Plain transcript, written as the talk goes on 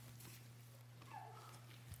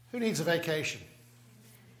Who needs a vacation?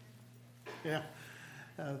 Yeah.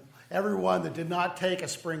 Everyone that did not take a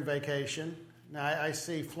spring vacation. Now, I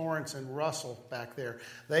see Florence and Russell back there.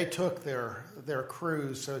 They took their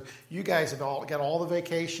cruise. So you guys have all got all the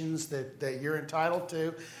vacations that you're entitled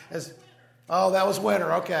to. That was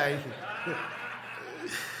winter. Okay.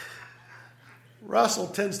 Russell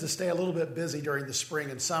tends to stay a little bit busy during the spring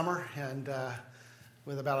and summer, and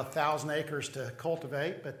with about 1,000 acres to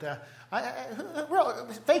cultivate. But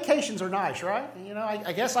vacations are nice, right? You know,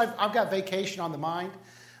 I guess I've got vacation on the mind.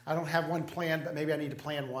 I don't have one planned, but maybe I need to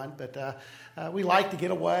plan one. But we like to get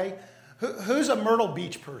away. Who's a Myrtle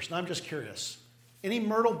Beach person? I'm just curious. Any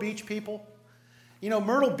Myrtle Beach people? You know,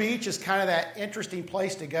 Myrtle Beach is kind of that interesting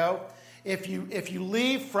place to go. If you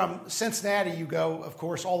leave from Cincinnati, you go, of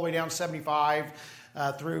course, all the way down 75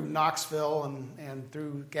 through Knoxville and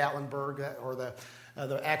through Gatlinburg, or the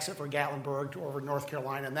exit for Gatlinburg to over North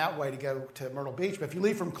Carolina, and that way to go to Myrtle Beach. But if you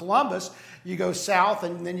leave from Columbus, you go south,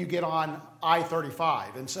 and then you get on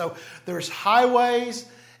I-35. And so there's highways,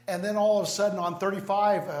 and then all of a sudden on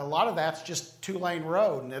 35, a lot of that's just two-lane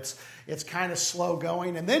road, and it's kind of slow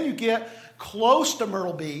going. And then you get close to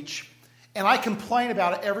Myrtle Beach, and I complain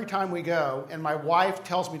about it every time we go, and my wife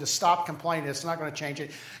tells me to stop complaining. It's not going to change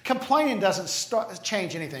it. Complaining doesn't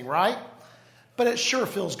change anything, right? But it sure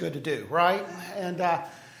feels good to do, right?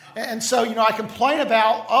 And so, you know, I complain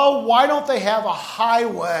about, why don't they have a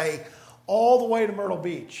highway all the way to Myrtle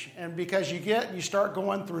Beach? And because you start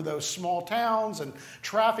going through those small towns and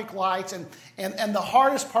traffic lights, and the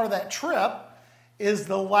hardest part of that trip is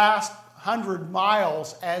the last 100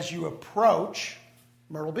 miles as you approach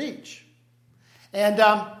Myrtle Beach. And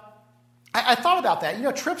I thought about that. You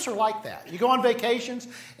know, trips are like that. You go on vacations,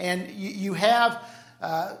 and you have...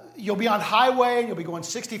 you'll be on highway, and you'll be going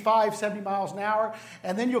 65, 70 miles an hour,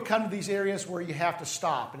 and then you'll come to these areas where you have to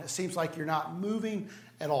stop, and it seems like you're not moving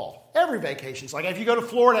at all. Every vacation's like, if you go to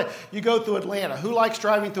Florida, you go through Atlanta. Who likes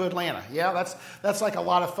driving through Atlanta? Yeah, that's like a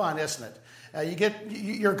lot of fun, isn't it?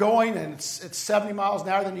 You're going, and it's 70 miles an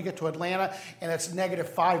hour, then you get to Atlanta, and it's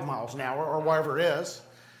 -5 miles an hour, or wherever it is.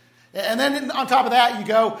 And then on top of that, you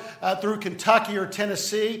go through Kentucky or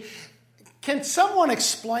Tennessee. Can someone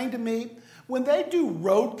explain to me, when they do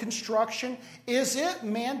road construction, is it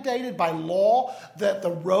mandated by law that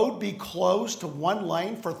the road be closed to one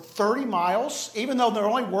lane for 30 miles, even though they're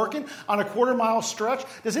only working on a quarter-mile stretch?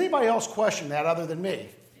 Does anybody else question that other than me?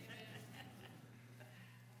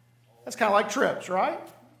 That's kind of like trips, right?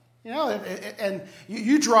 You know, and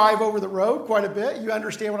you drive over the road quite a bit. You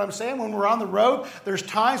understand what I'm saying? When we're on the road, there's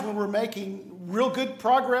times when we're making real good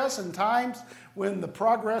progress and times when the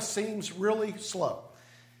progress seems really slow.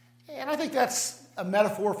 And I think that's a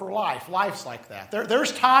metaphor for life. Life's like that.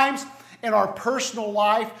 There's times in our personal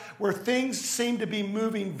life where things seem to be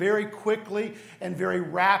moving very quickly and very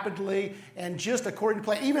rapidly and just according to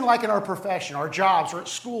plan. Even like in our profession, our jobs, or at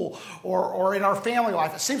school, or in our family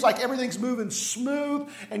life. It seems like everything's moving smooth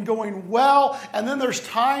and going well. And then there's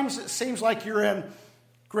times it seems like you're in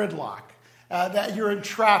gridlock, that you're in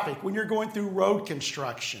traffic when you're going through road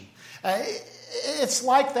construction. It's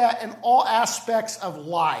like that in all aspects of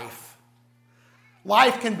life.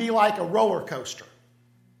 Life can be like a roller coaster.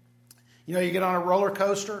 You know, you get on a roller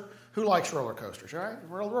coaster. Who likes roller coasters, right?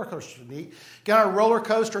 Roller coasters are neat. Get on a roller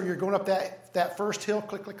coaster and you're going up that first hill,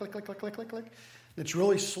 click, click, click, click, click, click, click, click. It's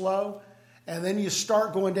really slow. And then you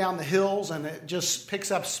start going down the hills and it just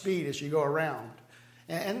picks up speed as you go around.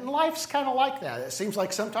 And life's kind of like that. It seems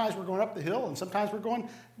like sometimes we're going up the hill and sometimes we're going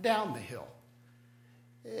down the hill.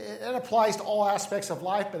 It applies to all aspects of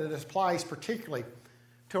life, but it applies particularly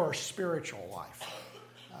to our spiritual life.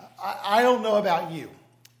 I don't know about you,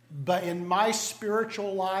 but in my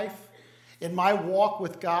spiritual life, in my walk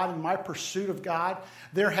with God, in my pursuit of God,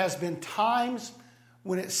 there has been times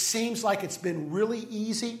when it seems like it's been really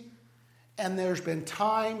easy, and there's been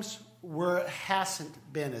times where it hasn't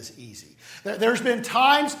been as easy. There's been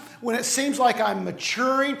times when it seems like I'm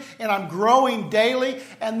maturing and I'm growing daily,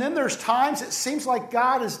 and then there's times it seems like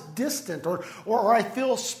God is distant or I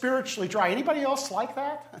feel spiritually dry. Anybody else like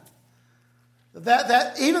that?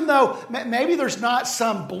 That even though maybe there's not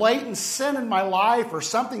some blatant sin in my life or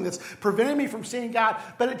something that's preventing me from seeing God,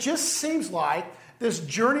 but it just seems like this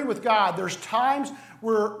journey with God, there's times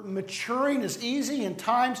where maturing is easy and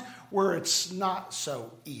times where it's not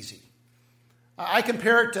so easy. I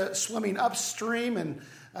compare it to swimming upstream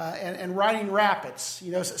and riding rapids.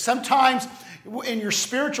 You know, sometimes in your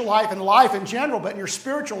spiritual life and life in general, but in your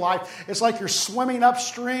spiritual life, it's like you're swimming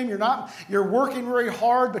upstream. You're working very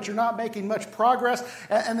hard, but you're not making much progress.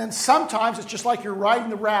 And then sometimes it's just like you're riding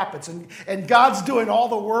the rapids, and God's doing all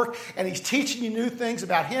the work, and He's teaching you new things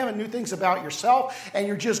about Him and new things about yourself, and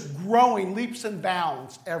you're just growing leaps and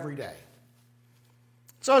bounds every day.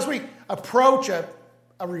 So as we approach a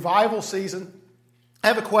revival season, I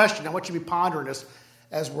have a question. I want you to be pondering this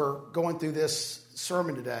as we're going through this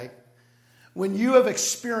sermon today. When you have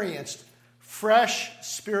experienced fresh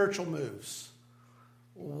spiritual moves,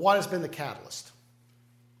 what has been the catalyst?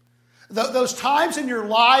 Those times in your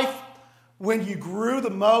life when you grew the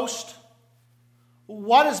most,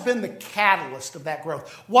 what has been the catalyst of that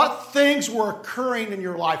growth? What things were occurring in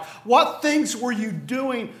your life? What things were you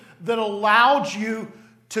doing that allowed you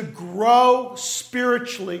to grow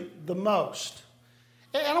spiritually the most?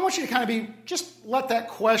 And I want you to kind of just let that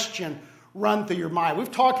question run through your mind.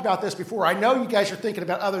 We've talked about this before. I know you guys are thinking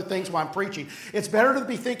about other things while I'm preaching. It's better to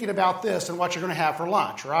be thinking about this than what you're going to have for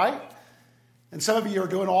lunch, right? And some of you are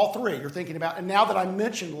doing all three. You're thinking about, and now that I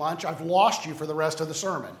mentioned lunch, I've lost you for the rest of the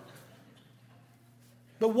sermon.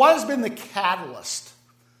 But what has been the catalyst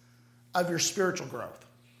of your spiritual growth?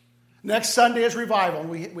 Next Sunday is revival.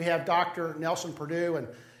 We have Dr. Nelson Purdue,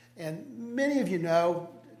 and many of you know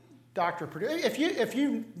Dr. Purdue. If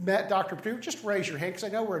you met Dr. Purdue, just raise your hand, because I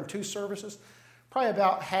know we're in two services, probably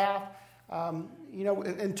about half.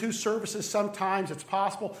 In two services, sometimes it's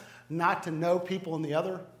possible not to know people in the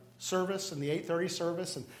other service, in the 8:30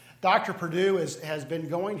 service. And Dr. Purdue has been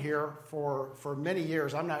going here for many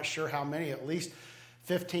years. I'm not sure how many, at least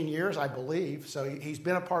 15 years, I believe. So he's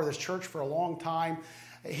been a part of this church for a long time.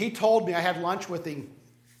 He told me, I had lunch with him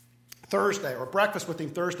Thursday, or breakfast with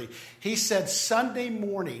him Thursday. He said Sunday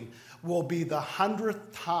morning will be the 100th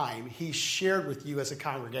time he's shared with you as a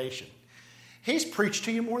congregation. He's preached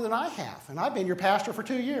to you more than I have, and I've been your pastor for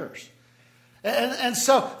 2 years. And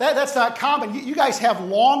so that's not common. You guys have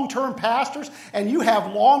long-term pastors, and you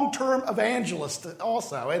have long-term evangelists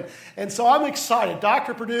also. And so I'm excited.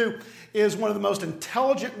 Dr. Purdue is one of the most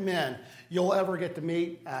intelligent men you'll ever get to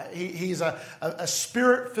meet. He's a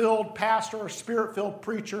spirit-filled pastor, a spirit-filled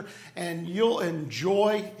preacher, and you'll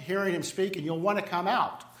enjoy hearing him speak, and you'll want to come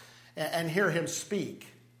out and hear him speak.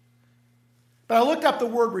 But I looked up the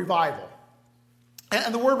word revival.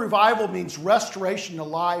 And the word revival means restoration to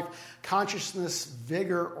life, consciousness,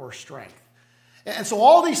 vigor, or strength. And so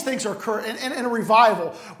all these things are occurring. And in a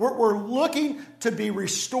revival, we're looking to be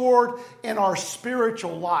restored in our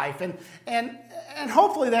spiritual life. And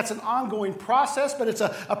hopefully that's an ongoing process, but it's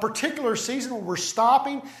a particular season where we're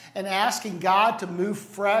stopping and asking God to move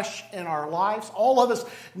fresh in our lives. All of us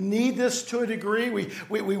need this to a degree.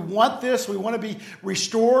 We want this. We want to be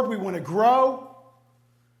restored. We want to grow.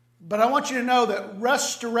 But I want you to know that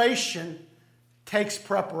restoration takes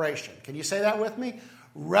preparation. Can you say that with me?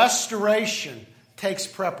 Restoration takes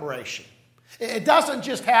preparation. It doesn't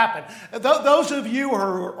just happen. Those of you who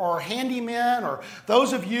are handymen, or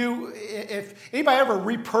those of you, if anybody ever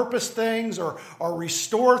repurpose things or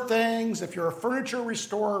restore things, if you're a furniture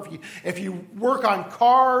restorer, if you work on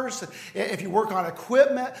cars, if you work on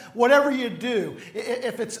equipment, whatever you do,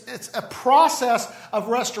 if it's a process of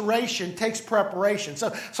restoration, takes preparation.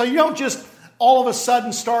 So you don't just all of a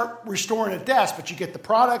sudden start restoring a desk, but you get the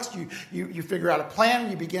products, you figure out a plan,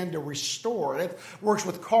 and you begin to restore. It works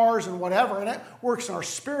with cars and whatever, and it works in our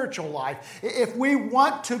spiritual life. If we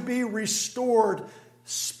want to be restored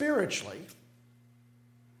spiritually,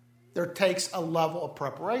 there takes a level of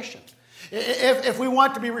preparation. If we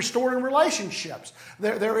want to be restored in relationships,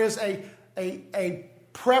 there is a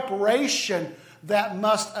preparation that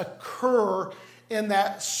must occur in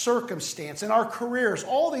that circumstance. In our careers,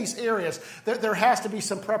 all these areas, there has to be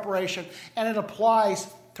some preparation, and it applies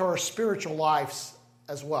to our spiritual lives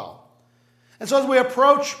as well. And so as we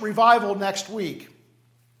approach revival next week,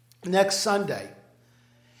 next Sunday,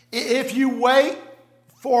 if you wait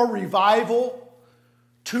for revival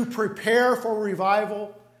to prepare for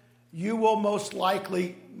revival, you will most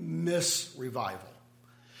likely miss revival.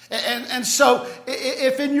 And so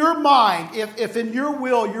if in your mind, if in your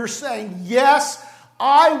will, you're saying, yes,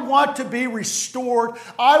 I want to be restored.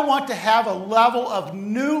 I want to have a level of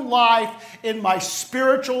new life in my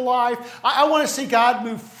spiritual life. I want to see God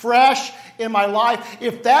move fresh in my life.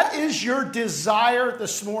 If that is your desire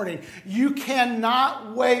this morning, you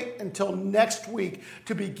cannot wait until next week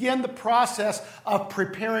to begin the process of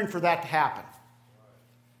preparing for that to happen.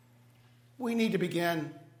 We need to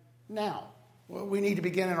begin now. We need to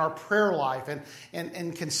begin in our prayer life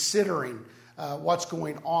and considering what's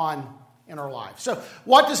going on in our lives. So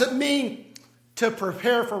what does it mean to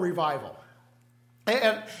prepare for revival?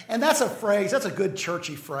 And that's a phrase, that's a good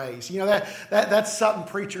churchy phrase. That's something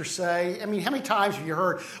preachers say. I mean, how many times have you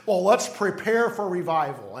heard, well, let's prepare for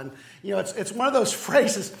revival? And, it's one of those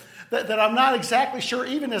phrases that I'm not exactly sure,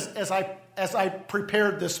 even as I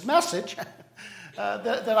prepared this message,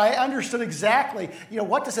 that I understood exactly,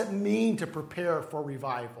 what does it mean to prepare for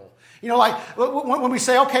revival? Like when we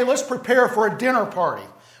say, okay, let's prepare for a dinner party,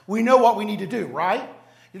 we know what we need to do, right?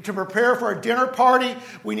 To prepare for a dinner party,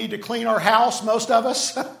 we need to clean our house, most of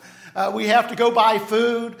us. We have to go buy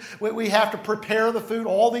food. We have to prepare the food,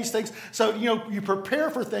 all these things. So, you prepare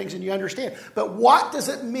for things and you understand. But what does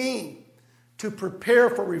it mean to prepare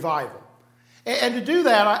for revival? And to do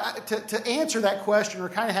that, to answer that question or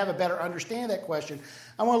kind of have a better understanding of that question,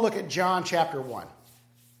 I want to look at John chapter 1.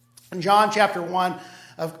 In John chapter 1,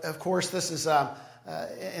 of course, this is...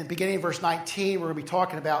 in beginning of verse 19, we're going to be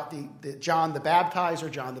talking about the John the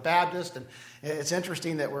Baptizer, John the Baptist. And it's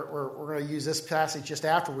interesting that we're going to use this passage just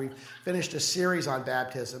after we finished a series on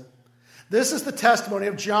baptism. This is the testimony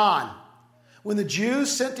of John. When the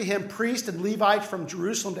Jews sent to him priests and Levites from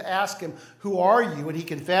Jerusalem to ask him, "Who are you?" And he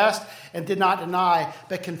confessed and did not deny,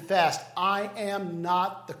 but confessed, "I am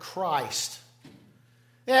not the Christ."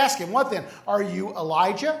 They asked him, "What then? Are you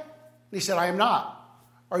Elijah?" And he said, "I am not."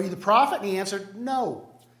 "Are you the prophet?" And he answered, "No."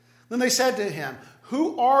 Then they said to him,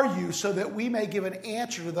 "Who are you, so that we may give an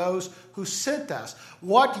answer to those who sent us?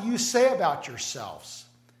 What do you say about yourselves?"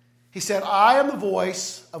 He said, "I am the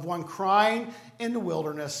voice of one crying in the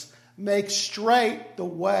wilderness, make straight the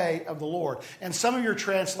way of the Lord." And some of your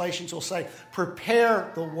translations will say,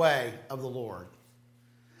 "Prepare the way of the Lord."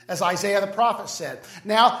 As Isaiah the prophet said.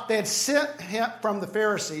 Now they had sent him from the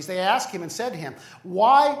Pharisees. They asked him and said to him,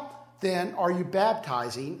 "Why then are you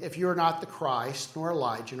baptizing if you are not the Christ, nor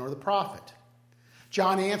Elijah, nor the prophet?"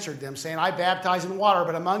 John answered them, saying, "I baptize in water,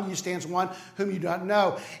 but among you stands one whom you do not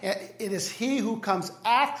know. It is he who comes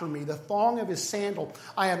after me, the thong of his sandal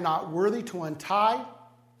I am not worthy to untie."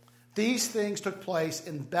 These things took place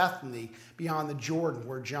in Bethany beyond the Jordan,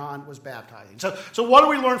 where John was baptizing. So what do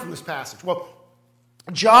we learn from this passage? Well,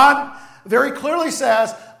 John very clearly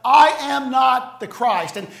says, "I am not the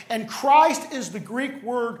Christ." And Christ is the Greek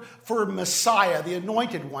word for Messiah, the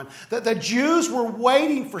anointed one. The Jews were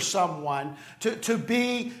waiting for someone to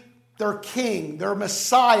be their king, their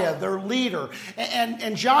Messiah, their leader.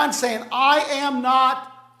 And John's saying, "I am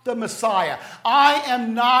not the Messiah. I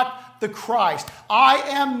am not the Christ. I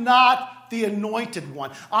am not the anointed one.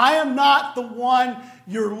 I am not the one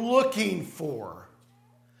you're looking for.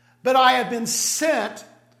 But I have been sent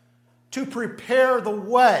to prepare the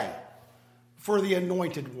way for the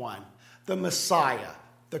anointed one, the Messiah,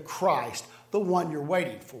 the Christ, the one you're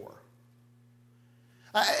waiting for."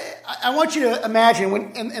 I want you to imagine,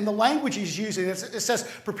 in the language he's using, it says,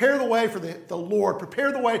 prepare the way for the Lord,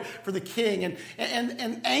 prepare the way for the king. And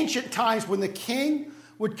in ancient times, when the king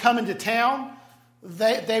would come into town,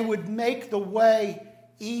 they would make the way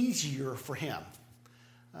easier for him.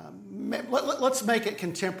 Let's make it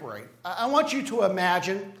contemporary. I want you to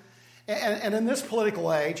imagine, and in this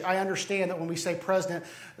political age, I understand that when we say president,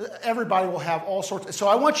 everybody will have all sorts. So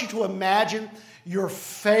I want you to imagine your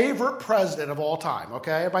favorite president of all time,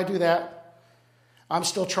 okay? Everybody do that? I'm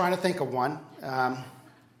still trying to think of one.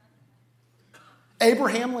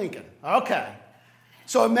 Abraham Lincoln, okay.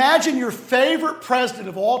 So imagine your favorite president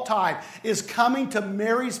of all time is coming to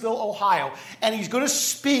Marysville, Ohio, and he's going to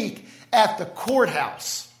speak at the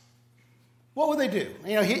courthouse. What would they do?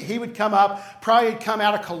 He would come up, probably come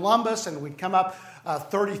out of Columbus, and we'd come up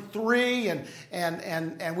 33,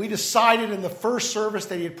 and we decided in the first service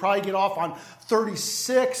that he'd probably get off on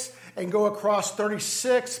 36 and go across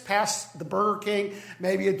 36 past the Burger King.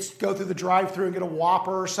 Maybe he'd go through the drive-thru and get a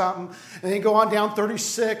Whopper or something, and then go on down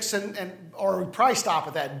 36, or we'd probably stop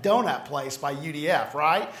at that donut place by UDF,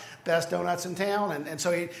 right? Best donuts in town. And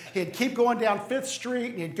so he'd keep going down 5th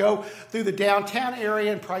Street, and he'd go through the downtown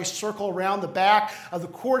area and probably circle around the back of the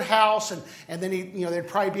courthouse, and then there'd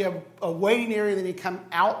probably be a waiting area. Then he'd come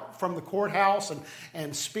out from the courthouse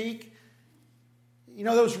and speak.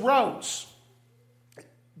 Those roads.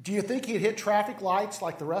 Do you think he'd hit traffic lights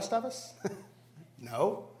like the rest of us?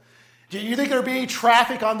 No. Do you think there'd be any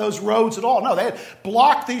traffic on those roads at all? No, they had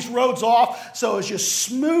blocked these roads off, so it was just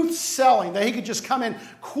smooth sailing. That he could just come in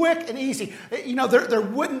quick and easy. There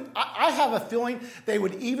wouldn't. I have a feeling they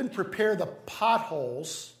would even repair the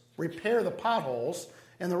potholes in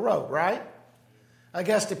the road, right? I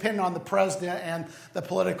guess depending on the president and the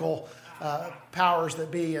political powers that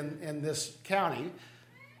be in this county.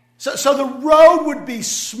 So the road would be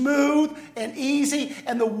smooth and easy,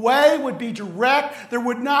 and the way would be direct. There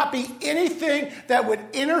would not be anything that would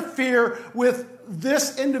interfere with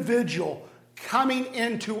this individual coming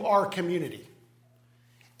into our community.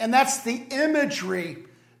 And that's the imagery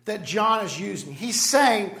that John is using. He's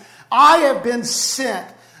saying, I have been sent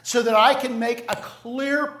so that I can make a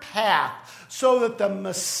clear path so that the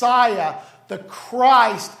Messiah, the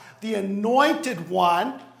Christ, the Anointed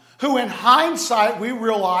One, who in hindsight we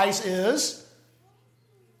realize is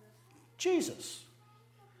Jesus.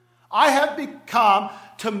 I have become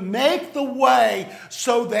to make the way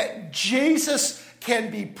so that Jesus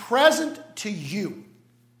can be present to you.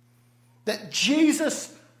 That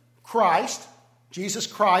Jesus Christ,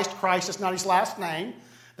 Christ is not his last name,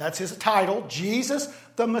 that's his title, Jesus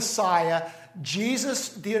the Messiah, Jesus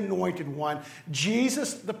the Anointed One,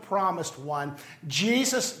 Jesus the Promised One,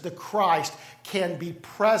 Jesus the Christ can be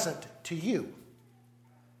present to you.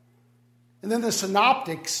 And then the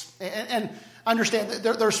synoptics, and understand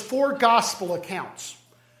that there's 4 gospel accounts.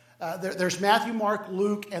 There's Matthew, Mark,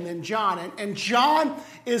 Luke, and then John. And John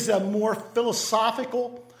is a more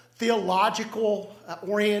philosophical, theological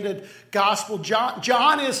oriented gospel.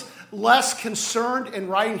 John is less concerned in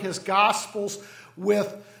writing his gospels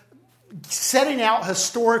with setting out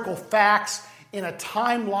historical facts in a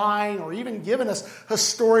timeline or even giving us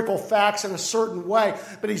historical facts in a certain way,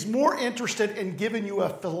 but he's more interested in giving you a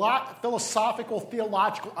philosophical,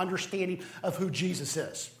 theological understanding of who Jesus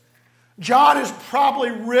is. John is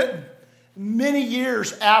probably written many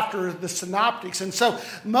years after the synoptics, and so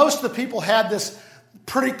most of the people had this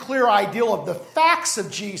pretty clear idea of the facts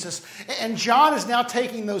of Jesus, and John is now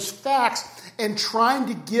taking those facts and trying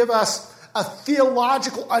to give us a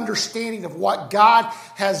theological understanding of what God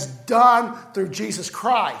has done through Jesus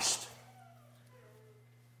Christ.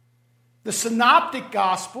 The synoptic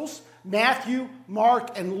gospels, Matthew,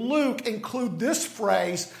 Mark, and Luke, include this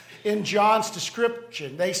phrase in John's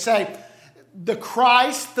description. They say, the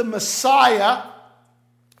Christ, the Messiah,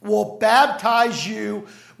 will baptize you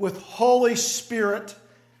with Holy Spirit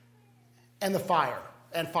and the fire.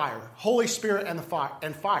 And fire. Holy Spirit and the fire.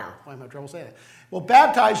 And fire. Why am I trouble saying it? Will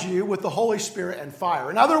baptize you with the Holy Spirit and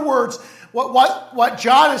fire. In other words, what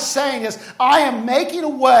John is saying is, I am making a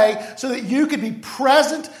way so that you can be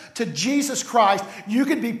present to Jesus Christ. You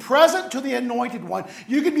can be present to the Anointed One.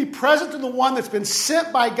 You can be present to the one that's been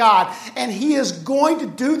sent by God. And he is going to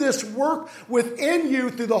do this work within you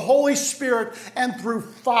through the Holy Spirit and through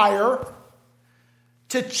fire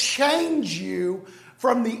to change you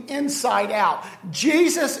from the inside out.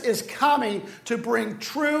 Jesus is coming to bring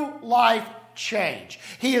true life change.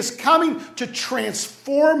 He is coming to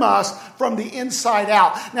transform us from the inside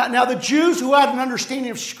out. Now the Jews who had an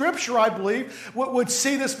understanding of Scripture, I believe, would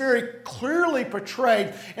see this very clearly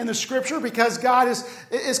portrayed in the Scripture, because God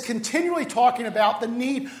is continually talking about the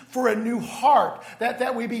need for a new heart,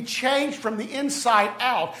 that we be changed from the inside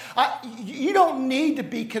out. You don't need to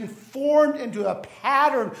be conformed into a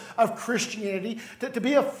pattern of Christianity. To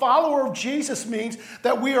be a follower of Jesus means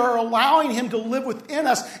that we are allowing him to live within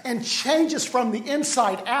us and change us from the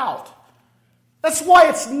inside out. That's why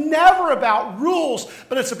it's never about rules,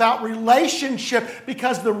 but it's about relationship,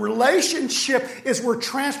 because the relationship is where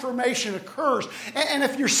transformation occurs. And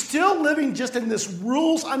if you're still living just in this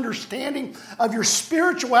rules understanding of your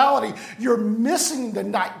spirituality, you're missing the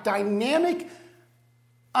dynamic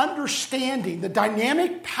understanding, the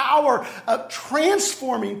dynamic power of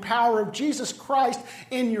transforming power of Jesus Christ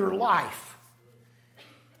in your life.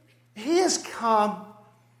 He has come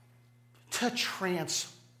to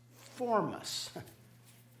transform us.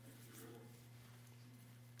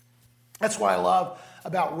 That's what I love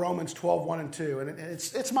about Romans 12, 1 and 2. And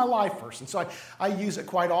it's my life verse, and so I use it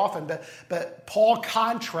quite often. But Paul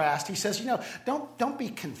contrasts. He says, don't be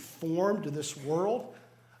conformed to this world,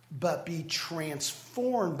 but be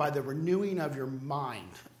transformed by the renewing of your mind,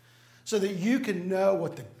 so that you can know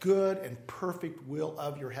what the good and perfect will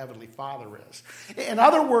of your Heavenly Father is. In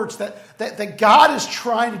other words, that God is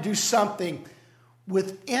trying to do something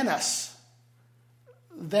within us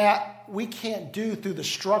that we can't do through the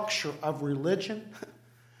structure of religion,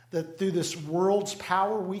 that through this world's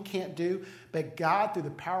power we can't do, but God, through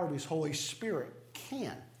the power of his Holy Spirit,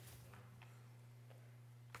 can.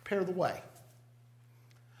 Prepare the way.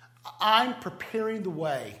 I'm preparing the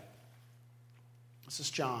way, this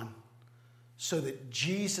is John, so that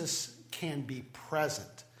Jesus can be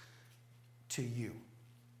present to you.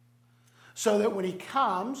 So that when he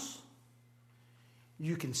comes,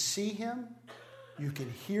 you can see him, you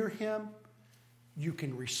can hear him, you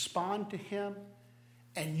can respond to him,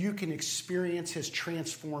 and you can experience his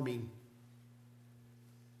transforming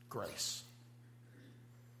grace.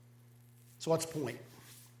 So what's the point?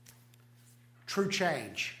 True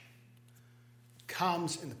change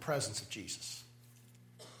comes in the presence of Jesus.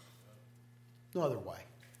 No other way.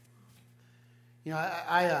 You know,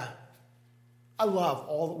 I love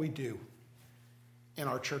all that we do in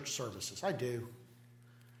our church services. I do.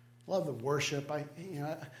 Love the worship. I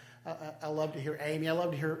love to hear Amy. I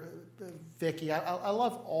love to hear Vicki. I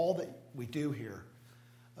love all that we do here.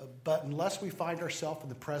 But unless we find ourselves in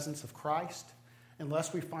the presence of Christ,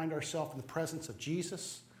 unless we find ourselves in the presence of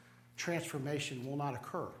Jesus, transformation will not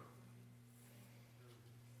occur.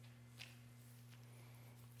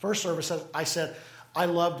 First service, I said, I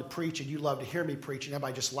love to preach and you love to hear me preach, and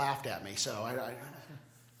everybody just laughed at me. So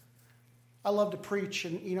I love to preach,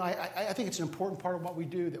 and you know, I think it's an important part of what we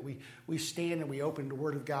do, that we stand and we open the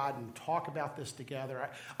Word of God and talk about this together.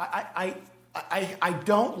 I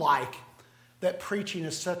don't like that preaching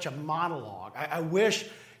is such a monologue. I wish,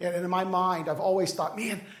 and in my mind, I've always thought,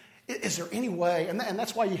 man, is there any way? And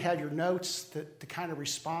that's why you have your notes to kind of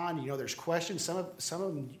respond. You know, there's questions. Some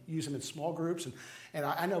of them use them in small groups, and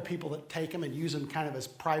I know people that take them and use them kind of as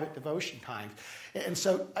private devotion times. And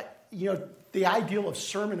so, you know, the ideal of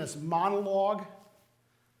sermon as monologue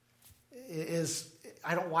is,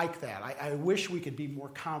 I don't like that. I wish we could be more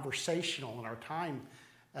conversational in our time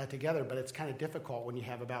together, but it's kind of difficult when you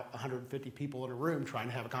have about 150 people in a room trying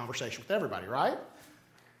to have a conversation with everybody, right?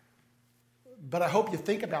 But I hope you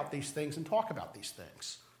think about these things and talk about these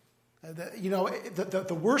things.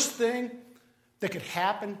 The worst thing that could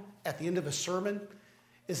happen at the end of a sermon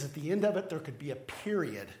is at the end of it there could be a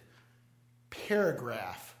period,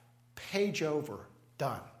 paragraph, page over,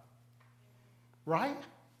 done. Right?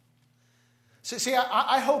 So, see,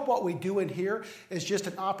 I hope what we do in here is just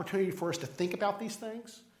an opportunity for us to think about these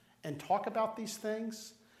things and talk about these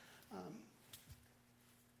things.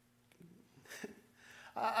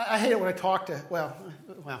 I hate it when I talk to, I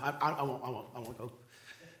won't go.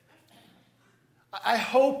 I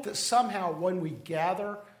hope that somehow when we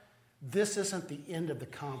gather, this isn't the end of the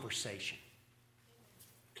conversation.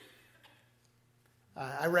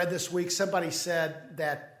 I read this week, somebody said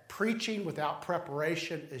that preaching without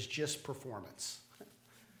preparation is just performance.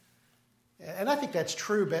 And I think that's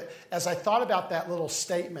true, but as I thought about that little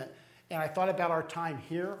statement, and I thought about our time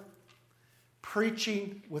here,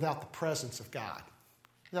 preaching without the presence of God,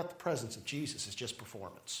 without the presence of Jesus, is just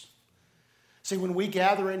performance. See, when we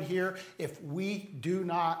gather in here, if we do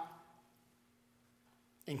not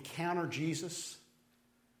encounter Jesus,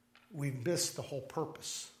 we've missed the whole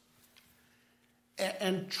purpose.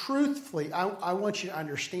 And truthfully, I want you to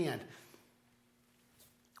understand,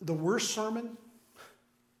 the worst sermon,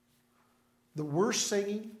 the worst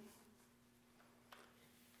singing,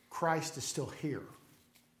 Christ is still here.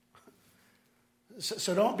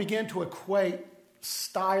 So don't begin to equate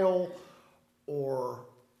style or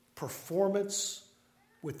performance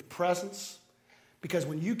with presence. Because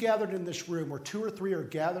when you gathered in this room, where 2 or 3 are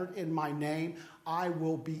gathered in my name, I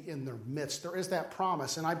will be in their midst. There is that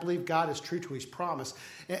promise, and I believe God is true to his promise.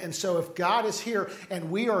 And so if God is here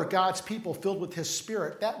and we are God's people filled with his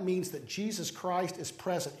Spirit, that means that Jesus Christ is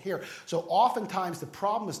present here. So oftentimes the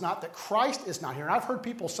problem is not that Christ is not here. And I've heard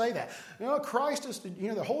people say that. Christ is,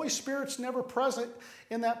 the Holy Spirit's never present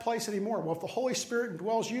in that place anymore. Well, if the Holy Spirit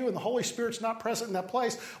indwells you and the Holy Spirit's not present in that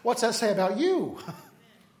place, what's that say about you?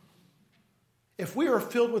 If we are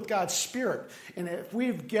filled with God's Spirit, and if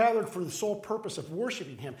we've gathered for the sole purpose of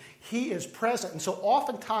worshiping him, he is present. And so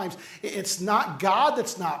oftentimes, it's not God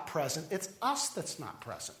that's not present, it's us that's not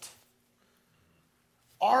present.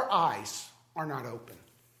 Our eyes are not open.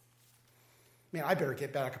 Man, I better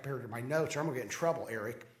get back up here to my notes, or I'm going to get in trouble,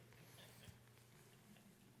 Eric.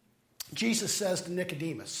 Jesus says to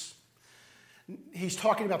Nicodemus, he's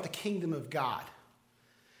talking about the kingdom of God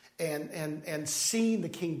and seeing the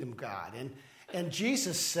kingdom of God. And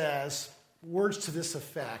Jesus says, words to this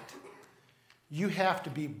effect, you have to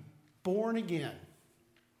be born again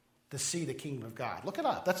to see the kingdom of God. Look it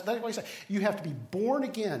up. That's what he said. You have to be born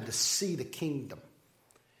again to see the kingdom.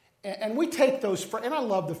 And we take those, and I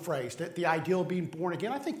love the phrase, that the ideal of being born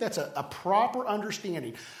again. I think that's a proper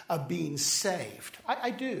understanding of being saved.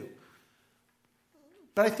 I do.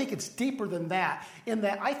 But I think it's deeper than that, in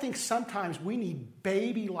that I think sometimes we need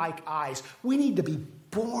baby-like eyes. We need to be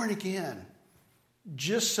born again,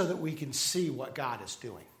 just so that we can see what God is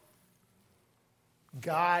doing.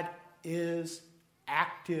 God is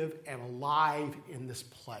active and alive in this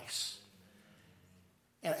place.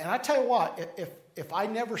 And I tell you what, if I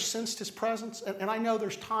never sensed his presence, and I know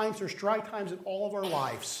there's dry times in all of our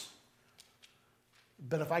lives,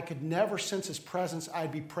 but if I could never sense his presence,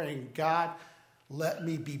 I'd be praying, God, let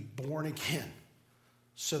me be born again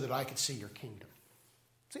so that I could see your kingdom.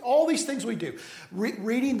 See, all these things we do,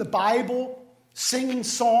 reading the Bible, singing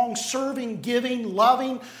songs, serving, giving,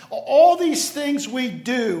 loving, all these things we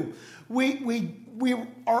do, we we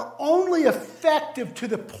are only effective to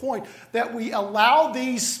the point that we allow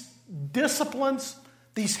these disciplines,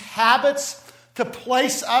 these habits, to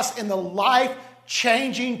place us in the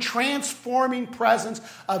life-changing, transforming presence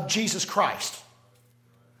of Jesus Christ.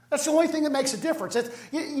 That's the only thing that makes a difference. It's,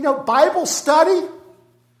 Bible study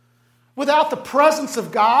without the presence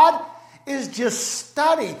of God is just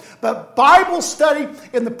study. But Bible study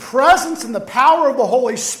in the presence and the power of the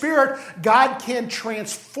Holy Spirit, God can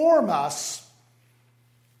transform us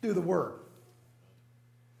through the Word.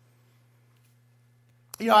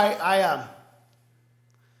 I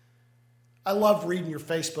love reading your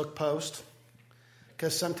Facebook post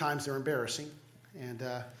because sometimes they're embarrassing, and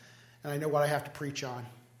I know what I have to preach on.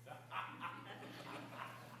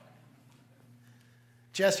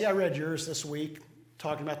 Jesse, I read yours this week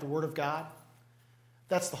talking about the Word of God.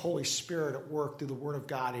 That's the Holy Spirit at work through the Word of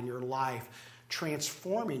God in your life,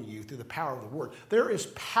 transforming you through the power of the Word. There is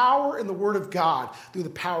power in the Word of God through the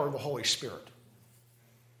power of the Holy Spirit.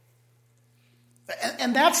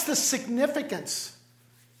 And that's the significance.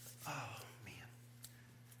 Oh, man.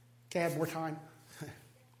 Can I have more time?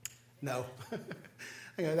 No.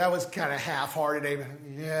 That was kind of half-hearted. Amen.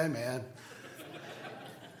 Yeah, man.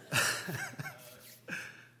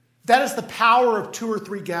 That is the power of 2 or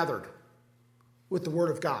 3 gathered with the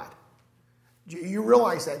Word of God. You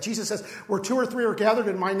realize that. Jesus says, where 2 or 3 are gathered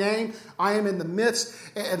in my name, I am in the midst.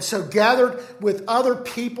 And so gathered with other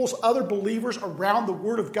peoples, other believers around the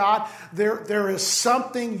Word of God, there is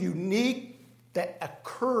something unique that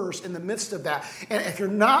occurs in the midst of that. And if you're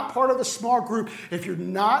not part of a small group, if you're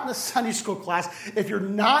not in a Sunday school class, if you're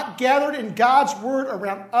not gathered in God's Word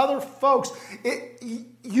around other folks,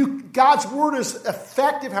 God's Word is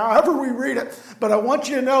effective however we read it. But I want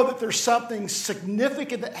you to know that there's something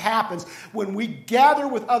significant that happens when we gather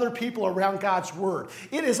with other people around God's Word.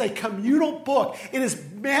 It is a communal book. It is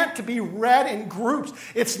meant to be read in groups.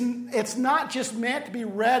 It's not just meant to be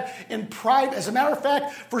read in private. As a matter of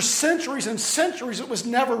fact, for centuries and centuries, it was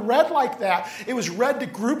never read like that. It was read to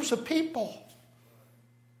groups of people.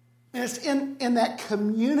 And it's in that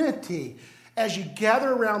community, as you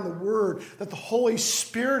gather around the Word, that the Holy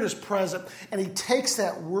Spirit is present, and He takes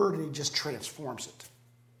that Word and He just transforms it.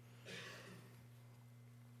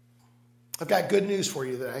 I've got good news for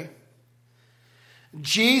you today.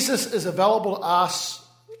 Jesus is available to us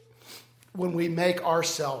when we make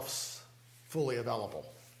ourselves fully available.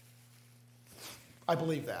 I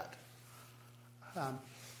believe that.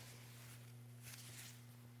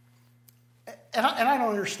 And I don't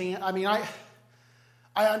understand. I mean, I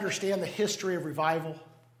understand the history of revival.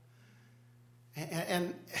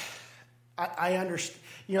 And I understand,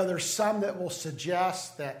 there's some that will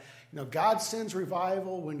suggest that, God sends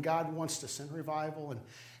revival when God wants to send revival.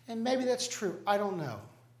 And maybe that's true. I don't know.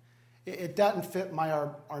 It doesn't fit my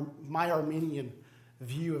Armenian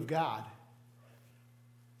view of God.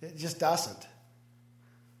 It just doesn't.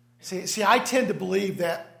 See, I tend to believe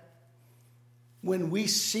that when we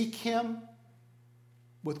seek Him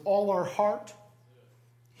with all our heart,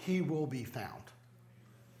 He will be found.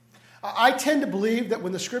 I tend to believe that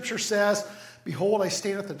when the Scripture says, behold, I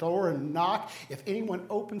stand at the door and knock. If anyone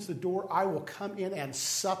opens the door, I will come in and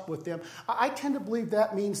sup with them. I tend to believe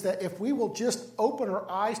that means that if we will just open our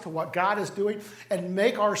eyes to what God is doing and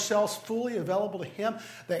make ourselves fully available to Him,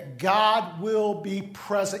 that God will be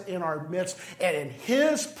present in our midst. And in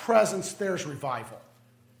His presence, there's revival.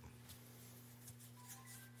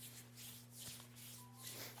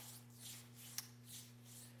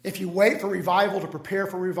 If you wait for revival to prepare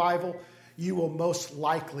for revival, you will most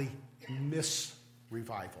likely miss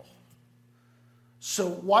revival. So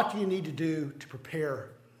what do you need to do to prepare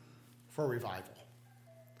for revival?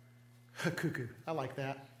 Cuckoo. I like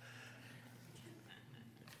that.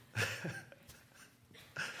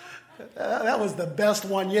 That was the best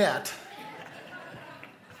one yet.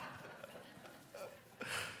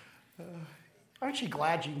 Aren't you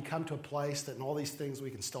glad you can come to a place that in all these things we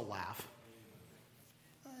can still laugh?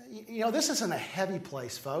 This isn't a heavy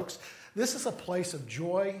place, folks. This is a place of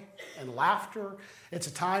joy and laughter. It's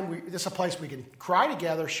a time, this is a place we can cry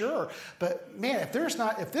together, sure. But man, if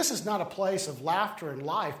this is not a place of laughter and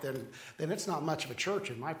life, then it's not much of a church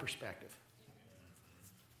in my perspective.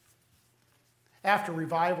 After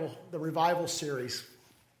revival, the revival series,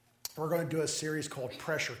 we're going to do a series called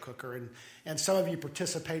Pressure Cooker. And some of you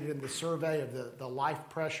participated in the survey of the life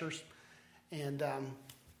pressures. And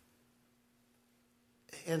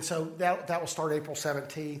so that will start April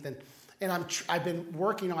 17th. And I've been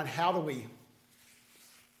working on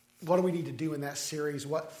what do we need to do in that series?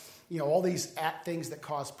 What, all these things that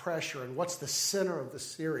cause pressure, and what's the center of the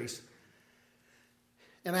series.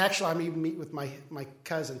 And actually, I'm even meeting with my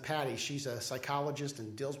cousin Patty. She's a psychologist and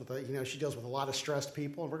she deals with a lot of stressed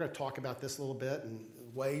people. And we're going to talk about this a little bit and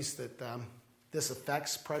ways that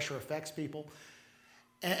pressure affects people.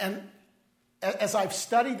 And as I've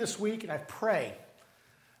studied this week and I've prayed,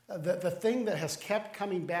 the thing that has kept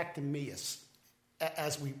coming back to me is,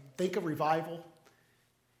 as we think of revival,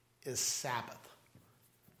 is Sabbath.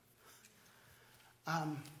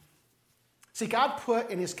 See, God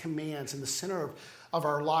put in his commands in the center of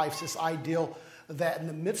our lives this ideal that in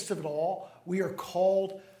the midst of it all, we are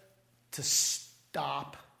called to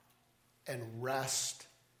stop and rest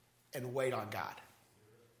and wait on God.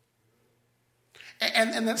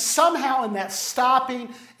 And that somehow in that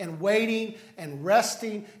stopping and waiting and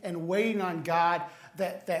resting and waiting on God,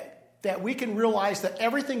 that we can realize that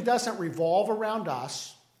everything doesn't revolve around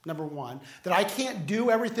us, number one, that I can't do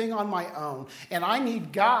everything on my own, and I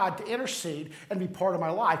need God to intercede and be part of my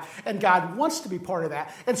life, and God wants to be part of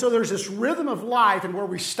that. And so there's this rhythm of life and where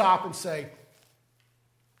we stop and say,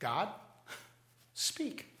 God,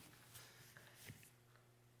 speak.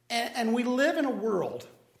 And we live in a world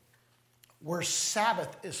where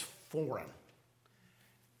Sabbath is foreign.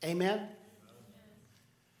 Amen?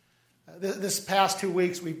 This past 2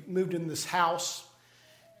 weeks, we moved in this house,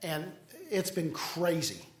 and it's been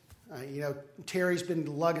crazy. Terry's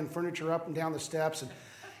been lugging furniture up and down the steps,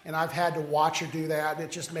 and I've had to watch her do that.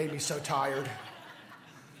 It just made me so tired.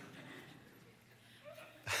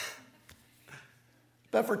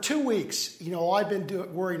 But for 2 weeks, all I've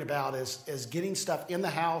been worrying about is getting stuff in the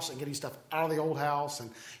house and getting stuff out of the old house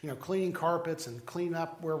and, cleaning carpets and cleaning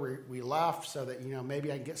up where we left so that,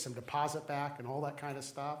 maybe I can get some deposit back and all that kind of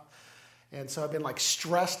stuff. And so I've been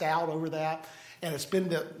stressed out over that. And it's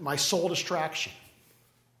been my sole distraction.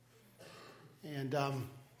 And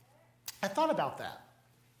I thought about that.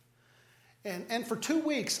 And for 2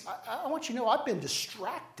 weeks, I want you to know I've been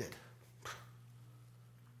distracted.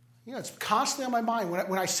 It's constantly on my mind.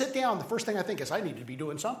 When I sit down, the first thing I think is I need to be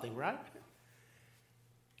doing something, right? And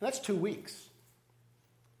that's 2 weeks.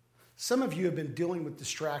 Some of you have been dealing with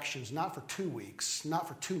distractions not for 2 weeks, not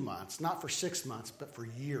for 2 months, not for 6 months, but for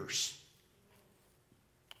years.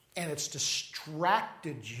 And it's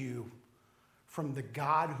distracted you from the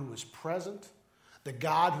God who is present, the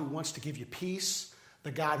God who wants to give you peace,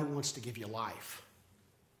 the God who wants to give you life.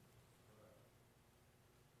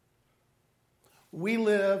 We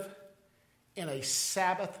live in a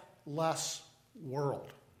Sabbath-less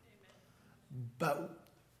world. But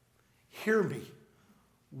hear me,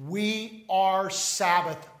 we are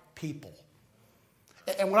Sabbath people.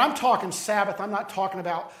 And when I'm talking Sabbath, I'm not talking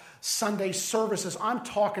about Sunday services. I'm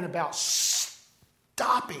talking about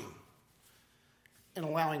stopping and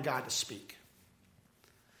allowing God to speak.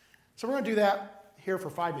 So we're going to do that here for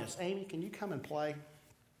 5 minutes. Amy, can you come and play?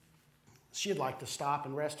 She'd like to stop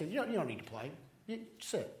and rest. You don't need to play.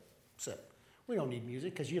 Sit. We don't need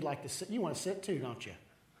music because you'd like to sit. You want to sit too, don't you?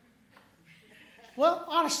 Well,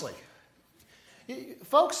 honestly,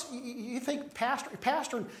 folks, you think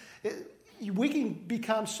pastoring, we can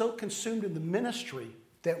become so consumed in the ministry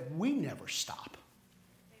that we never stop.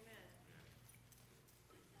 Amen.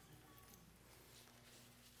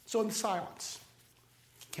 So in the silence,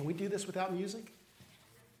 can we do this without music?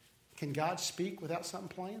 Can God speak without something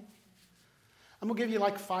playing? I'm going to give you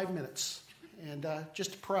 5 minutes and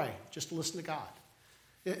just to pray, just to listen to God.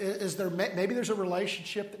 Is there maybe there's a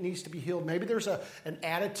relationship that needs to be healed? Maybe there's an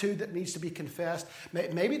attitude that needs to be confessed.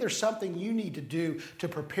 Maybe there's something you need to do to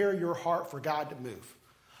prepare your heart for God to move.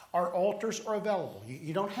 Our altars are available.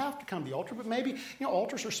 You don't have to come to the altar, but maybe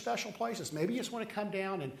altars are special places. Maybe you just want to come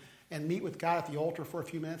down and meet with God at the altar for a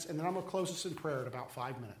few minutes, and then I'm going to close this in prayer in about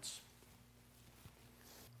 5 minutes.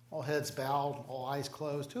 All heads bowed, all eyes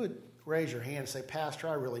closed. Who would raise your hand and say, Pastor,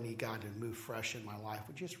 I really need God to move fresh in my life.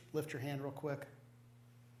 Would you just lift your hand real quick?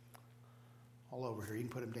 All over here. You can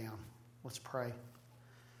put them down. Let's pray.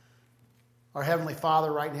 Our Heavenly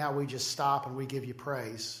Father, right now we just stop and we give you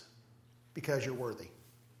praise because you're worthy.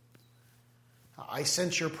 I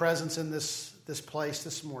sense your presence in this place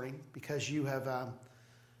this morning because you have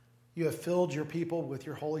filled your people with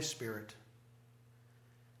your Holy Spirit.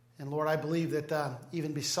 And Lord, I believe that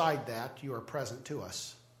even beside that, you are present to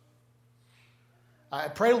us. I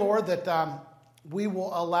pray, Lord, that we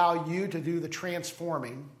will allow you to do the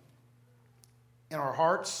transforming in our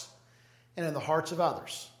hearts and in the hearts of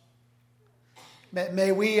others.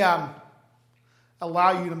 May we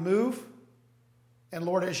allow you to move. And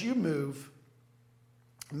Lord, as you move,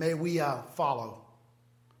 may we follow.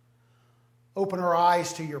 Open our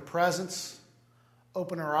eyes to your presence.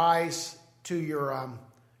 Open our eyes to your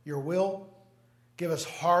will. Give us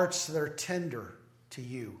hearts that are tender to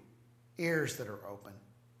you, ears that are open.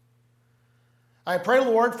 I pray,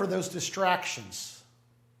 Lord, for those distractions.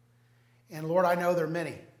 And Lord, I know there are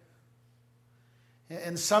many.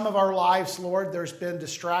 In some of our lives, Lord, there's been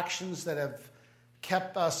distractions that have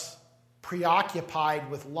kept us preoccupied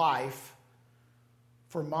with life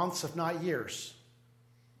for months, if not years.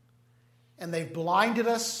 And they've blinded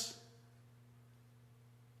us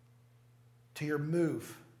to your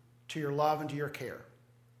move, to your love, and to your care.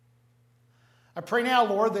 I pray now,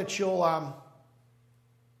 Lord, that you'll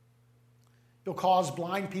cause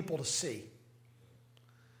blind people to see.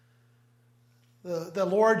 The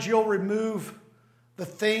Lord, you'll remove the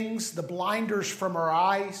things, the blinders from our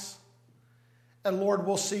eyes. And Lord,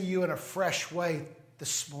 we'll see you in a fresh way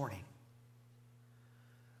this morning.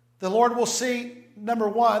 The Lord will see, number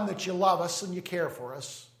one, that you love us and you care for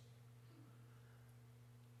us.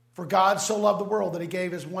 For God so loved the world that he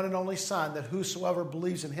gave his one and only Son, that whosoever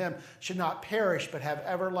believes in him should not perish but have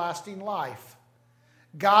everlasting life.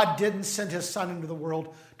 God didn't send his Son into the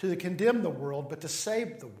world to condemn the world, but to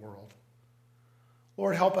save the world.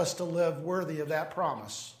 Lord, help us to live worthy of that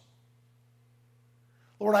promise.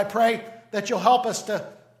 Lord, I pray that you'll help us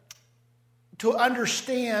to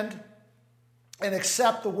understand and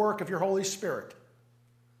accept the work of your Holy Spirit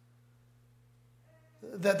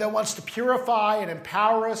that wants to purify and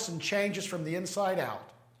empower us and change us from the inside out.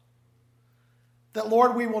 That,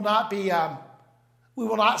 Lord, we will not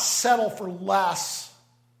settle for less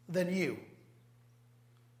than you.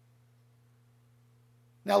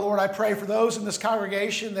 Now, Lord, I pray for those in this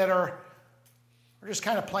congregation that are just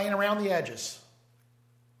kind of playing around the edges.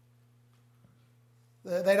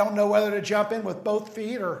 They don't know whether to jump in with both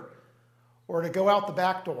feet or to go out the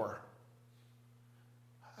back door.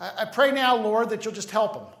 I pray now, Lord, that you'll just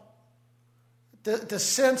help them to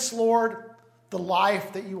sense, Lord, the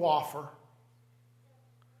life that you offer.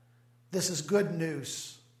 This is good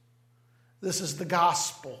news. This is the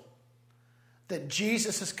gospel. That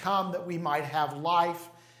Jesus has come that we might have life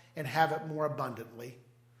and have it more abundantly.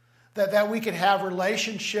 That we can have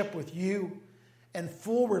relationship with you and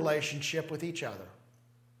full relationship with each other.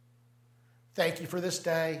 Thank you for this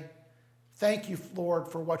day. Thank you, Lord,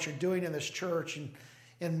 for what you're doing in this church and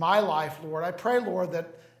in my life, Lord. I pray, Lord,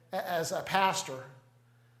 that as a pastor,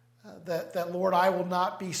 that, Lord, I will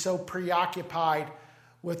not be so preoccupied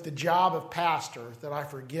with the job of pastor that I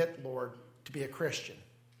forget, Lord, to be a Christian.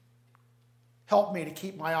 Help me to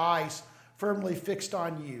keep my eyes firmly fixed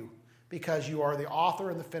on you, because you are the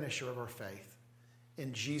author and the finisher of our faith.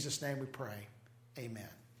 In Jesus' name we pray. Amen.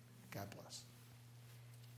 God bless.